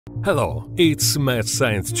Hello, it's Mad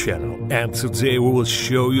Science Channel, and today we will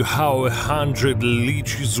show you how 100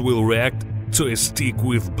 leeches will react to a stick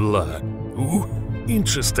with blood. Ooh,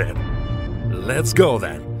 interested? Let's go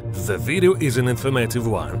then! The video is an informative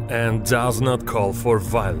one and does not call for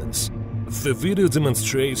violence. The video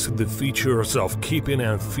demonstrates the features of keeping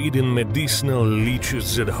and feeding medicinal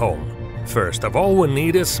leeches at home. First of all, we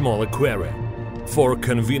need a small aquarium. For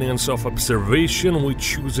convenience of observation, we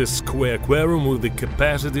choose a square aquarium with a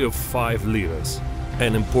capacity of 5 liters.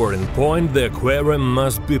 An important point, the aquarium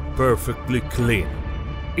must be perfectly clean.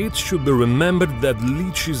 It should be remembered that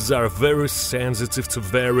leeches are very sensitive to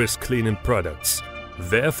various cleaning products.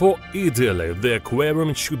 Therefore, ideally, the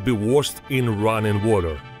aquarium should be washed in running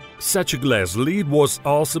water. Such a glass lid was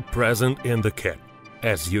also present in the kit.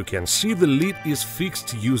 As you can see, the lid is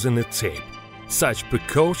fixed using a tape. Such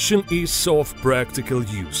precaution is of practical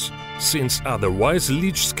use, since otherwise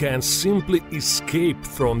leeches can simply escape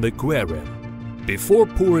from the aquarium. Before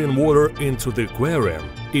pouring water into the aquarium,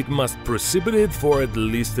 it must precipitate for at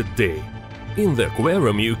least a day. In the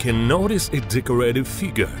aquarium you can notice a decorative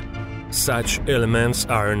figure. Such elements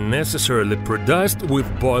are necessarily produced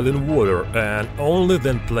with boiling water and only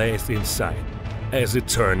then placed inside. As it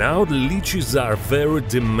turns out, leeches are very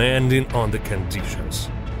demanding on the conditions.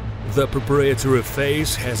 The preparatory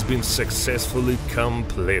phase has been successfully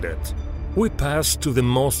completed. We pass to the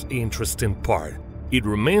most interesting part. It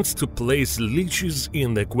remains to place leeches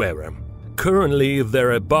in the aquarium. Currently,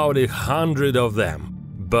 there are about 100 of them,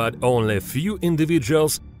 but only a few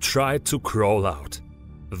individuals try to crawl out.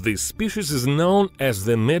 This species is known as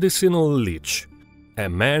the medicinal leech. A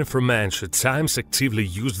man from ancient times actively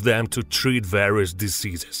used them to treat various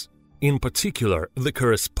diseases. In particular, the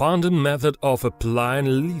corresponding method of applying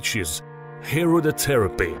leeches,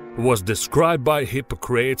 herodotherapy, was described by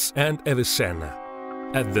Hippocrates and Avicenna.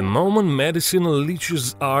 At the moment, medicinal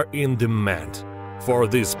leeches are in demand. For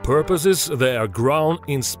these purposes, they are grown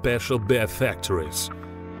in special bear factories.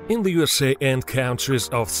 In the USA and countries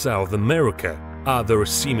of South America, other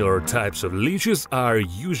similar types of leeches are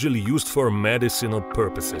usually used for medicinal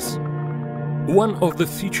purposes. One of the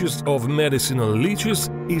features of medicinal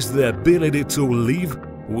leeches is the ability to live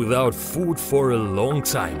without food for a long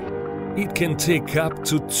time. It can take up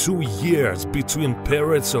to 2 years between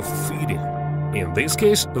periods of feeding. In this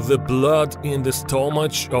case, the blood in the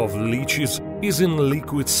stomach of leeches is in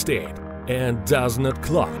liquid state and does not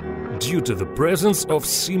clot, due to the presence of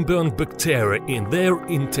symbiont bacteria in their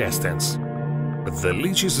intestines. The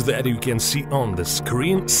leeches that you can see on the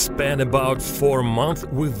screen spend about 4 months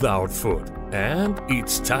without food, and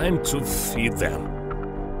it's time to feed them.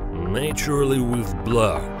 Naturally with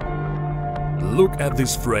blood. Look at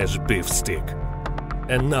this fresh beef stick.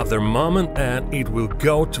 Another moment and it will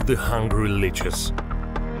go to the hungry leeches.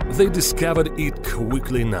 They discovered it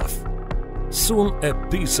quickly enough. Soon a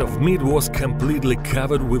piece of meat was completely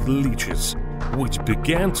covered with leeches, which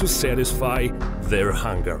began to satisfy their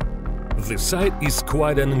hunger. The sight is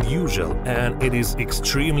quite unusual and it is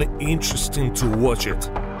extremely interesting to watch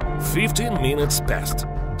it. 15 minutes passed.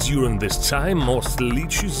 During this time, most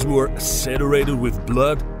leeches were saturated with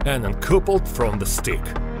blood and uncoupled from the stick.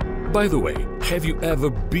 By the way, have you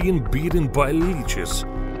ever been bitten by leeches?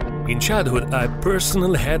 In childhood, I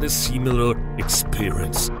personally had a similar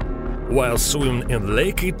experience. While swimming in the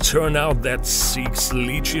lake, it turned out that 6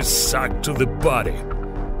 leeches sucked to the body.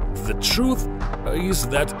 The truth is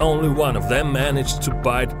that only one of them managed to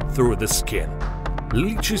bite through the skin.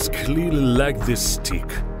 Leeches clearly like this stick.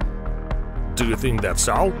 Do you think that's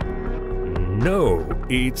all? No,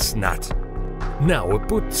 it's not. Now we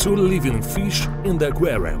put 2 living fish in the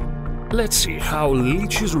aquarium. Let's see how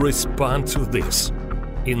leeches respond to this.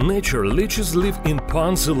 In nature, leeches live in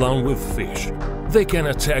ponds along with fish. They can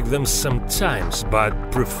attack them sometimes,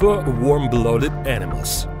 but prefer warm-blooded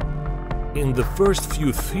animals. In the first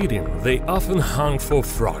few feeding, they often hunt for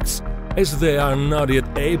frogs, as they are not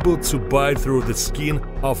yet able to bite through the skin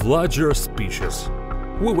of larger species.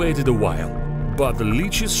 We waited a while, but the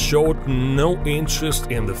leeches showed no interest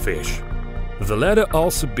in the fish. The latter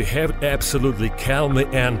also behaved absolutely calmly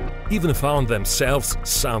and even found themselves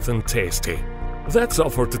something tasty. That's all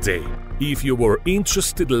for today. If you were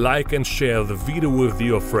interested, like and share the video with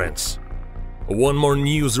your friends. Want more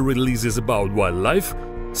news releases about wildlife?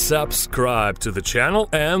 Subscribe to the channel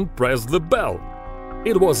and press the bell.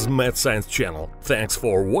 It was Mad Science Channel. Thanks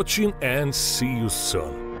for watching and see you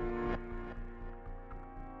soon.